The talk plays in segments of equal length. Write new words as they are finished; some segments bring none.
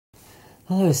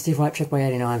Hello, Steve White,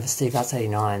 Checkboy89 for Steve Arts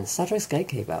 89, Star Trek's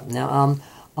Gatekeeper. Now,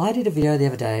 I did a video the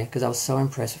other day because I was so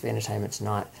impressed with Entertainment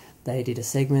Tonight. They did a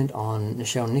segment on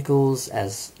Nichelle Nichols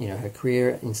as, her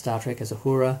career in Star Trek as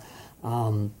Uhura,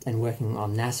 and working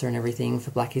on NASA and everything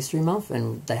for Black History Month,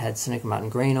 and they had Sonequa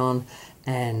Martin-Green on,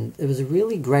 and it was a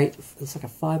really great, it was like a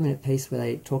 5-minute piece where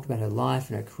they talked about her life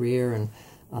and her career, and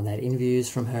they had interviews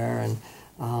from her, and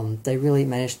they really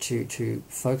managed to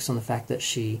focus on the fact that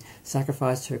she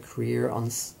sacrificed her career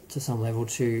to some level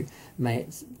to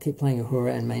keep playing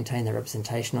Uhura and maintain their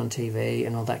representation on TV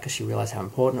and all that, because she realised how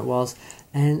important it was.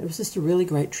 And it was just a really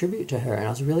great tribute to her, and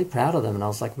I was really proud of them, and I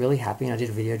was like really happy, and I did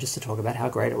a video just to talk about how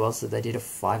great it was that they did a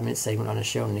 5-minute segment on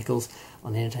Nichelle Nichols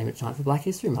on Entertainment Tonight for Black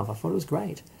History Month. I thought it was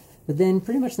great. But then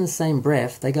pretty much in the same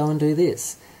breath they go and do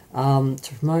this.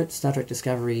 To promote Star Trek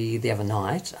Discovery the other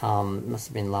night, it must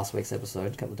have been last week's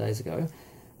episode, a couple of days ago,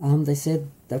 they said,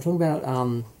 they were talking about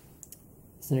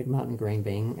Sonequa Martin-Green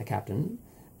being a captain,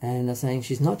 and they're saying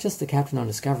she's not just the captain on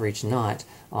Discovery tonight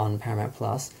on Paramount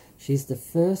Plus, she's the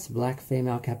first black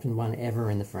female Captain 1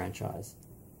 ever in the franchise.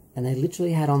 And they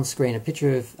literally had on screen a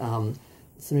picture of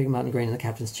Sonequa Martin-Green in the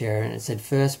captain's chair, and it said,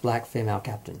 first black female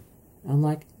captain. And I'm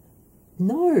like,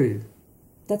 no,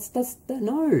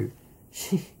 no.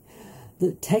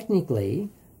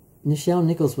 Technically, Nichelle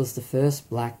Nichols was the first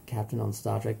black captain on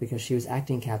Star Trek because she was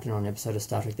acting captain on an episode of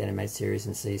Star Trek the Animated Series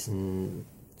in season,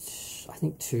 I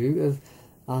think, 2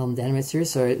 of the animated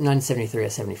series, so 1973 or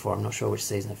 74, I'm not sure which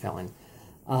season it fell in.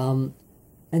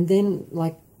 And then,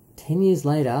 like, 10 years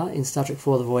later, in Star Trek IV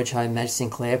The Voyage Home, Madge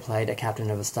Sinclair played a captain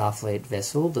of a Starfleet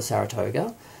vessel, the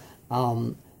Saratoga.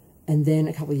 And then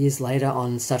a couple of years later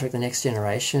on Star Trek The Next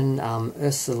Generation,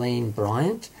 Ursuline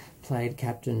Bryant played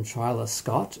Captain Twyla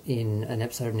Scott in an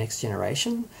episode of Next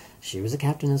Generation. She was a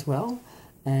captain as well.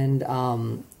 And,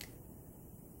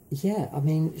 yeah, I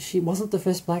mean, she wasn't the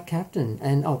first black captain.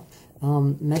 And,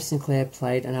 Madge Sinclair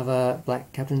played another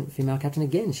black captain, female captain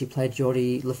again. She played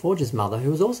Geordie LaForge's mother, who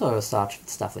was also a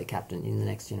Starfleet captain in The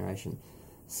Next Generation.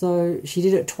 So she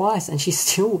did it twice, and she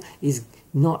still is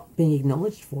not being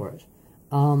acknowledged for it.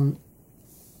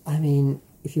 I mean,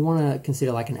 if you want to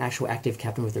consider like an actual active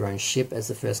captain with their own ship as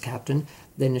the first captain,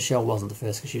 then Nichelle wasn't the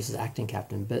first because she was the acting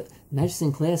captain. But Madge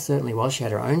Sinclair certainly was. She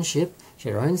had her own ship, she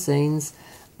had her own scenes,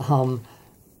 and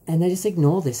they just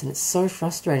ignore this, and it's so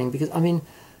frustrating because, I mean,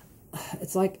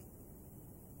 it's like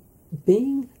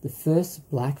being the first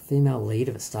black female lead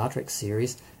of a Star Trek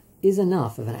series is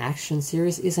enough, of an action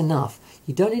series is enough.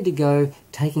 You don't need to go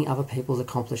taking other people's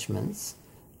accomplishments,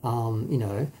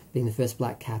 being the first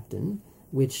black captain,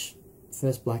 which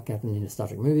first black captain in a Star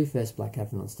Trek movie, first black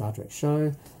captain on a Star Trek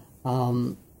show.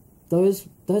 Those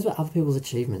were other people's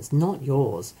achievements, not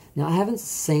yours. Now, I haven't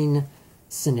seen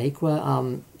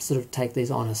Sonequa sort of take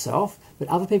these on herself, but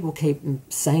other people keep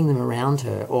saying them around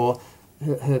her, or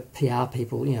her PR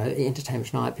people, Entertainment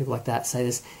Tonight, people like that say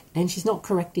this, and she's not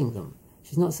correcting them.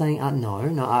 She's not saying,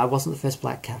 no, I wasn't the first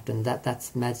black captain,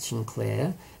 that's Madge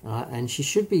Sinclair, and she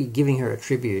should be giving her a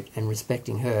tribute and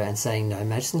respecting her and saying, no,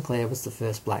 Madge Sinclair was the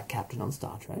first black captain on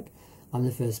Star Trek. I'm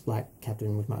the first black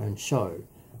captain with my own show.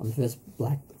 I'm the first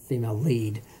black female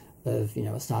lead of,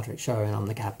 a Star Trek show, and I'm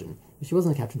the captain. But she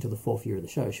wasn't the captain until the 4th year of the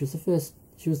show. She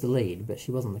was the lead, but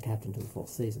she wasn't the captain until the 4th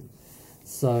season.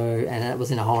 So, and that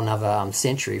was in a whole other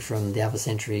century from the other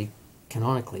century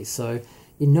canonically. So,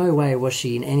 in no way was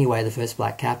she in any way the first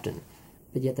black captain,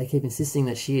 but yet they keep insisting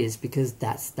that she is because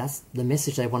that's the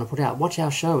message they want to put out. Watch our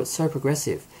show, it's so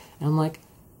progressive. And I'm like,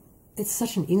 it's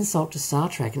such an insult to Star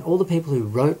Trek and all the people who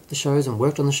wrote the shows and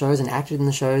worked on the shows and acted in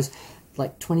the shows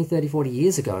like 20, 30, 40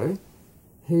 years ago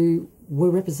who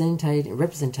were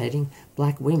representing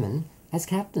black women as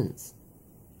captains.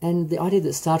 And the idea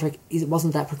that Star Trek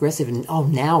wasn't that progressive, and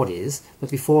now it is,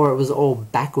 but before it was all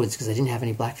backwards because they didn't have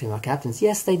any black female captains.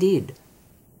 Yes, they did.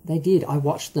 They did. I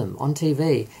watched them on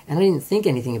TV, and I didn't think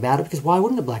anything about it because why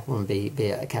wouldn't a black woman be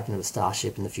a captain of a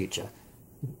starship in the future?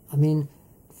 I mean,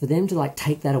 for them to like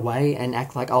take that away and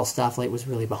act like, Starfleet was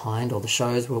really behind, or the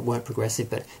shows weren't progressive,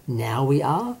 but now we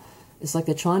are, it's like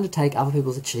they're trying to take other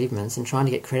people's achievements and trying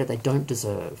to get credit they don't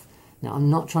deserve. Now,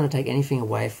 I'm not trying to take anything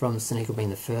away from Sonequa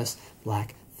being the first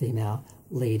black female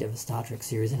lead of a Star Trek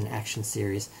series and an action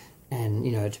series, and,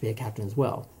 to be a captain as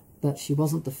well. But she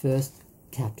wasn't the first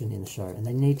captain in the show, and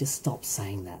they need to stop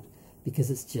saying that because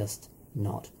it's just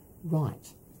not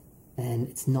right and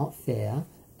it's not fair,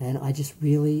 and I just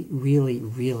really, really,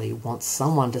 really want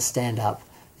someone to stand up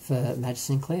for Madge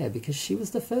Sinclair because she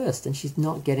was the first and she's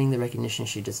not getting the recognition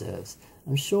she deserves.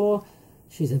 I'm sure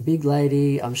she's a big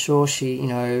lady, I'm sure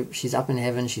she's up in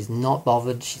heaven, she's not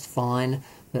bothered, she's fine,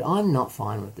 but I'm not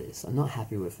fine with this. I'm not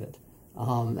happy with it.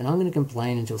 And I'm going to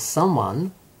complain until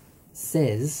someone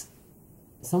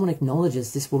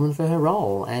acknowledges this woman for her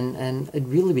role, and it'd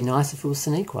really be nice if it was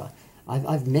Sonequa.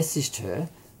 I've messaged her,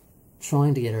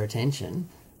 trying to get her attention,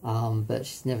 but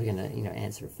she's never going to,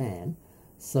 answer a fan.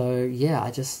 So, yeah,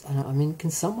 I mean,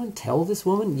 can someone tell this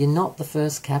woman, you're not the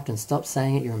first captain, stop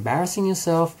saying it, you're embarrassing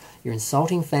yourself, you're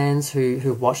insulting fans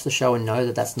who watch the show and know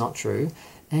that that's not true,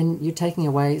 and you're taking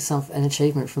away an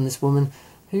achievement from this woman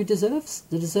who deserves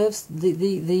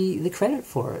the credit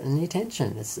for it and the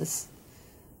attention.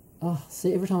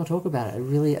 See, every time I talk about it, it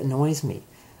really annoys me.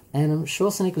 And I'm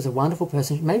sure Sonequa's a wonderful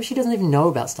person. Maybe she doesn't even know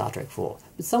about Star Trek 4,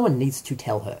 but someone needs to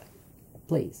tell her.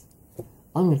 Please.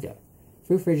 I'm going to go.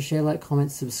 Feel free to share, like,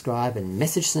 comment, subscribe, and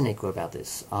message Sonequa about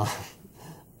this. I'm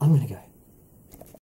going to go.